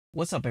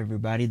What's up,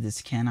 everybody? This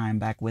is Ken. I'm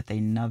back with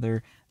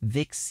another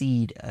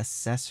Vicseed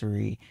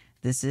accessory.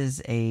 This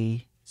is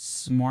a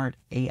smart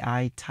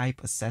AI type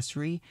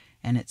accessory,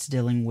 and it's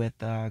dealing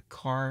with a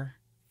car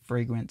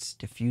fragrance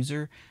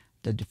diffuser.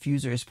 The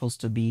diffuser is supposed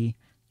to be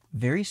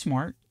very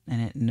smart,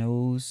 and it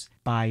knows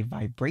by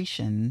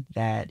vibration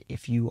that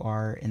if you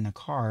are in the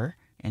car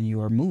and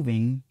you are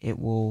moving, it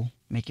will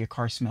make your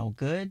car smell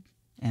good.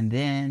 And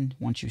then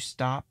once you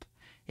stop,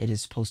 it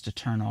is supposed to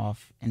turn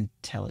off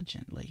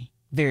intelligently.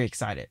 Very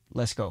excited.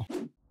 Let's go.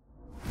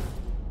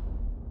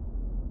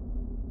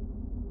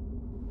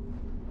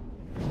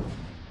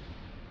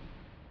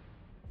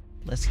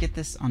 Let's get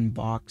this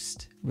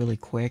unboxed really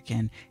quick,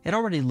 and it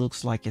already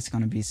looks like it's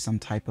going to be some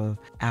type of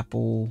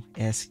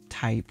Apple-esque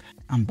type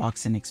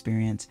unboxing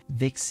experience.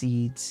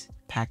 Vicseed's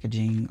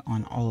packaging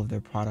on all of their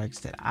products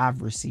that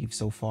I've received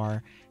so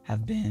far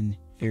have been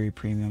very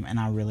premium, and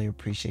I really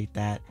appreciate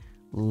that.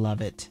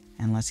 Love it.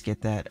 And let's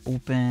get that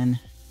open.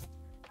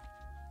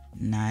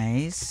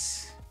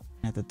 Nice.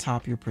 At the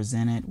top, you're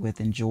presented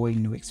with enjoy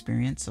new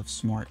experience of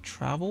smart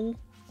travel.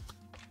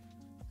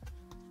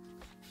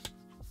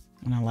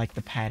 And I like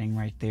the padding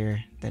right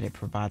there that it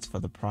provides for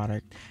the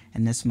product.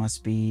 And this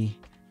must be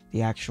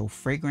the actual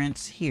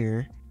fragrance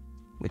here,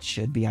 which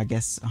should be, I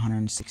guess,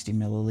 160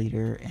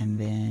 milliliter. And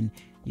then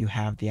you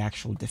have the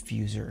actual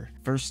diffuser.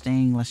 First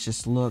thing, let's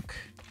just look.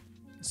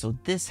 So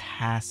this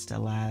has to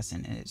last.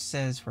 And it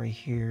says right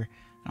here,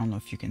 I don't know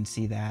if you can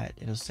see that.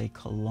 It'll say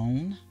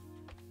cologne.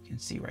 You can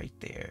see right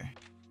there.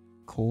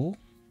 Cool.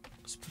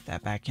 Let's put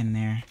that back in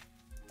there.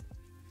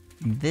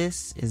 And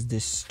this is the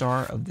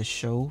star of the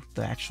show,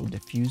 the actual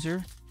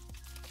diffuser.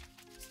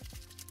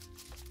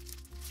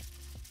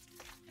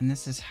 And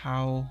this is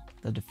how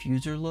the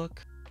diffuser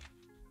look.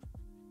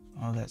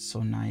 Oh, that's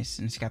so nice.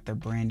 And it's got their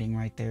branding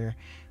right there.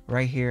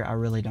 Right here, I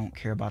really don't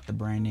care about the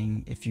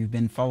branding. If you've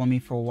been following me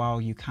for a while,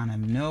 you kind of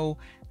know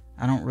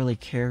I don't really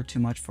care too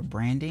much for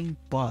branding,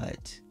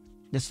 but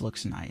this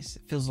looks nice.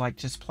 It feels like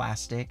just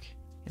plastic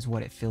is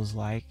what it feels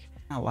like.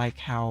 I like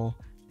how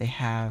they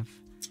have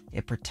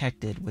it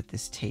protected with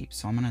this tape.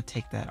 So I'm gonna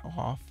take that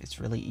off. It's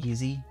really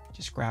easy.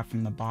 Just grab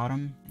from the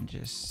bottom and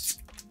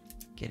just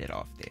get it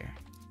off there.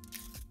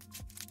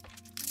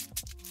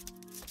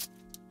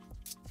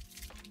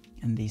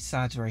 And these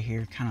sides right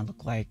here kind of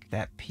look like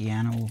that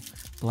piano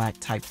black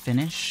type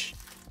finish,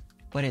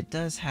 but it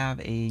does have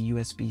a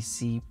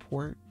USB-C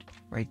port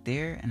right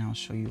there, and I'll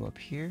show you up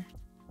here.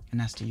 And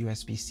that's the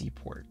USB-C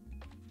port,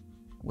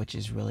 which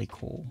is really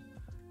cool.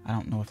 I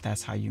don't know if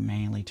that's how you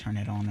manually turn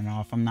it on and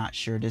off. I'm not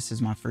sure. This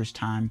is my first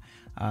time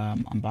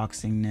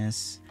unboxing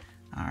this.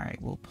 All right,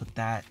 we'll put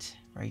that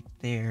right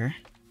there.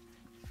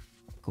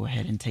 Go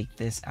ahead and take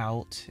this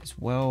out as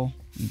well.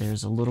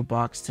 There's a little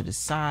box to the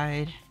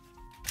side.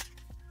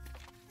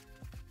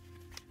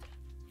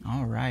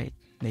 All right,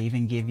 they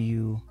even give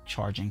you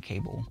charging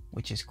cable,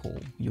 which is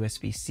cool.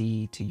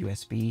 USB-C to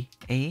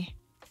USB-A.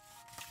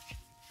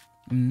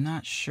 I'm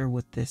not sure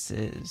what this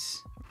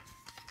is.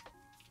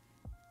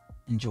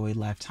 Enjoy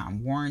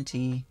lifetime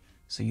warranty,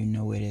 so you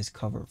know it is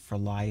covered for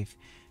life.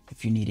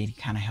 If you need any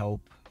kind of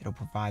help, it'll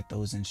provide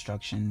those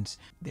instructions,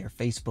 their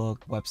Facebook,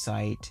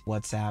 website,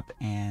 WhatsApp,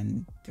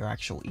 and their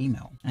actual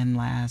email. And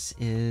last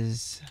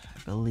is,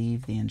 I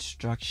believe, the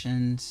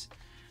instructions.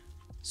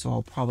 So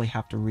I'll probably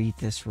have to read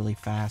this really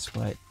fast,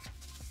 but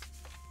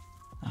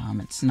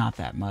it's not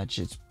that much.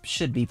 It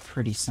should be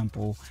pretty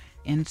simple.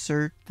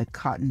 Insert the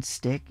cotton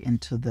stick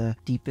into the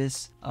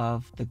deepest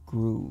of the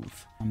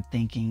groove. I'm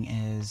thinking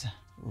is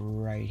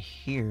right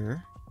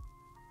here,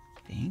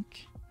 I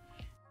think.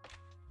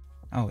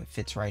 Oh, it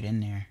fits right in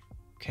there.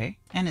 Okay.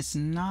 And it's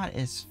not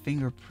as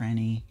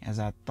fingerprinty as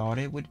I thought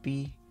it would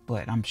be,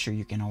 but I'm sure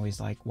you can always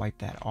like wipe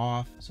that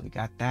off. So we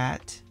got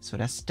that. So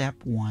that's step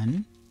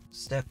one.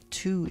 Step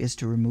two is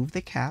to remove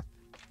the cap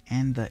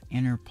and the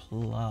inner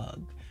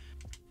plug.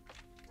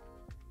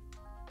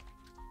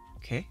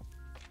 Okay.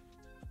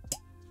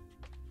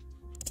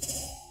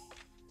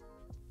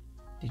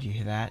 Did you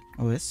hear that?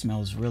 Oh, this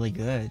smells really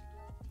good.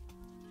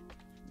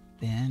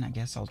 Then I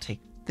guess I'll take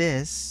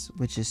this,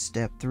 which is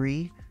step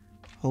three.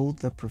 Hold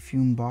the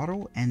perfume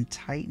bottle and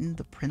tighten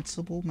the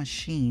principal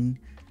machine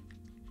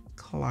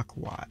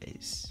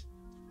clockwise.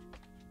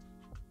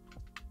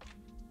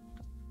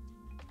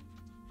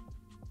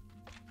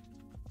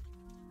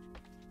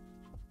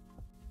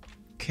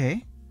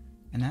 Okay,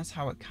 and that's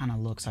how it kind of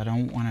looks. I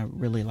don't want to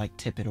really like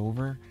tip it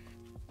over.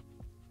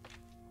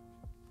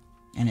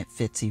 And it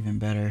fits even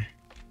better.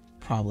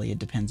 Probably, it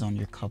depends on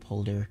your cup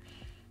holder.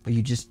 But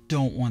you just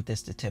don't want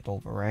this to tip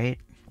over, right?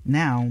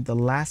 Now, the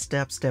last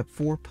step, step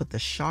four, put the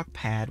shock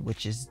pad,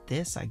 which is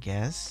this, I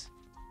guess,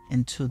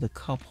 into the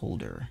cup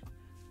holder.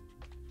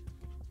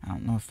 I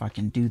don't know if I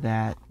can do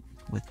that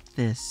with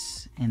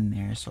this in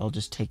there, so I'll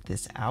just take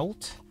this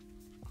out.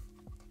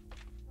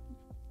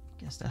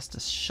 Guess that's the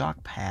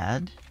shock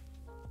pad.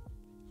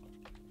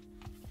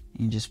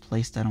 And you just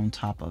place that on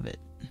top of it,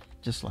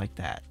 just like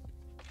that.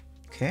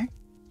 Okay,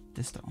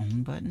 this the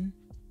on button.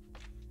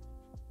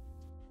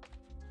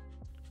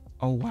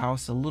 Oh wow,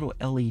 it's a little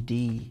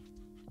LED.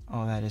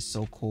 Oh, that is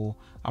so cool.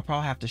 I'll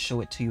probably have to show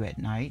it to you at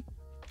night.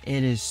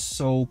 It is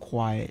so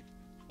quiet.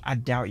 I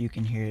doubt you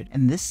can hear it.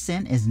 And this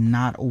scent is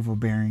not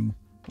overbearing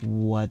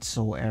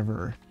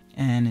whatsoever.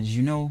 And as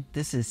you know,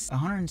 this is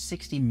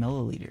 160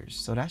 milliliters,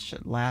 so that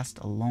should last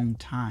a long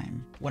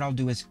time. What I'll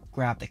do is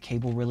grab the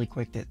cable really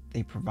quick that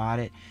they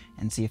provided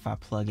and see if I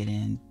plug it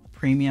in.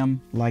 Premium,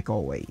 like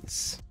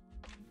always.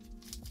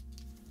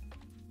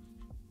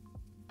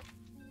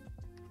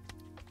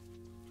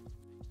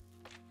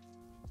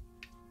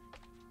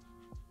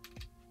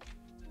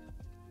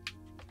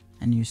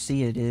 And you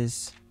see it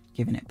is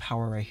giving it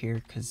power right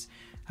here because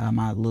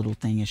my little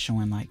thing is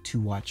showing like 2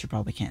 watts. You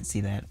probably can't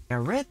see that. I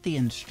read the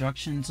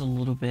instructions a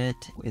little bit.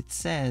 It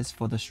says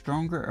for the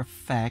stronger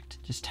effect,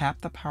 just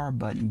tap the power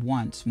button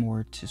once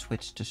more to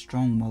switch to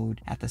strong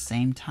mode. At the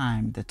same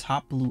time, the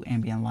top blue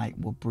ambient light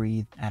will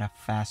breathe at a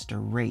faster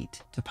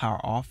rate. To power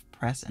off,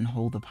 press and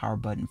hold the power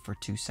button for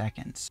 2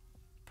 seconds.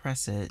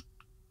 Press it.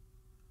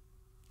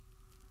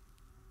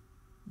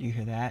 Do you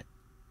hear that?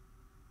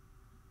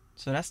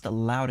 So that's the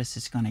loudest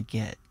it's gonna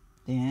get.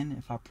 Then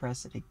if I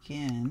press it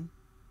again,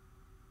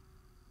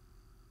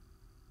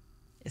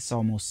 it's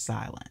almost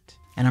silent.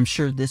 And I'm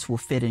sure this will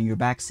fit in your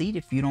back seat.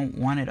 If you don't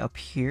want it up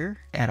here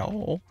at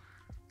all,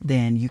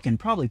 then you can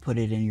probably put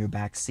it in your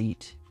back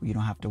seat. You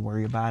don't have to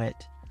worry about it.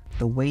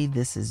 The way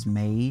this is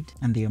made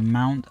and the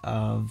amount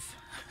of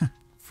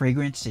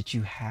fragrance that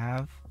you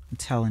have, I'm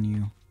telling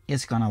you,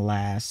 it's gonna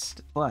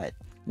last. But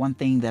one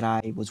thing that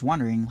I was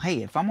wondering,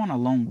 hey, if I'm on a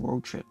long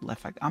road trip, like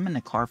I'm in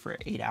the car for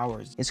 8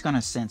 hours, it's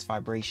gonna sense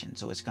vibration,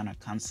 so it's gonna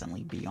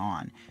constantly be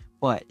on.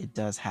 But it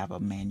does have a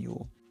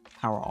manual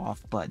power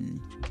off button.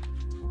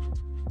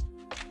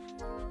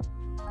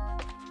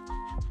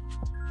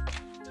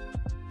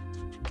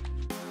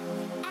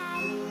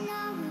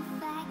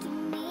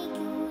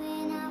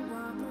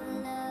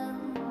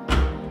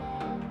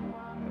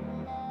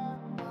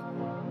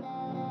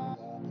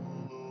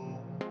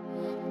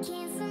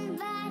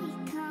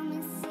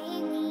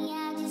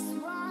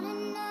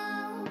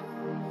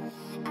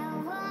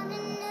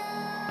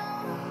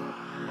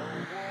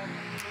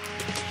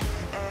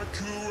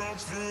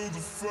 Through the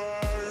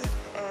fire,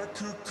 I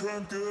could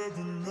conquer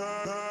the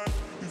night.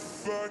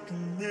 If I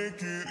can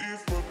make it,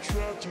 if I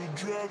try to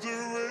draw the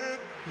red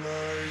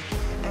light.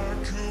 I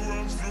could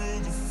run through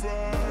the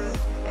fire,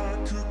 I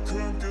could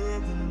conquer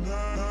the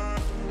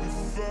night.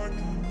 If I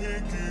can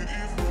make it,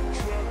 if I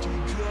try to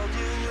draw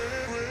the red.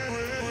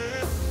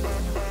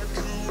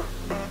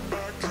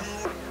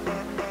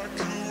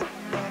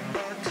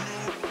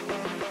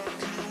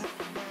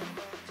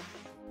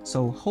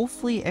 So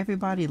hopefully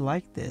everybody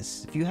liked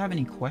this. If you have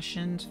any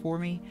questions for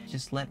me,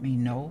 just let me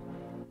know.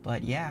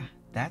 But yeah,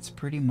 that's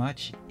pretty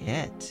much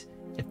it.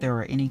 If there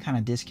are any kind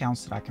of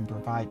discounts that I can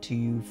provide to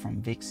you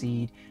from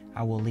Vicseed,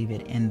 I will leave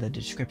it in the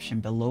description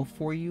below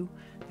for you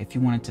if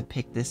you wanted to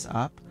pick this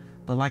up.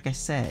 But like I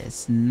said,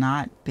 it's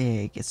not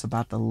big. It's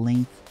about the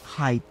length,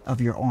 height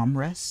of your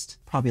armrest,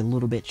 probably a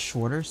little bit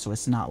shorter, so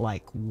it's not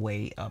like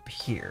way up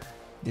here.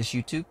 This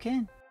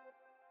YouTubeKeN.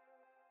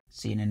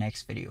 See you in the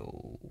next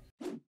video.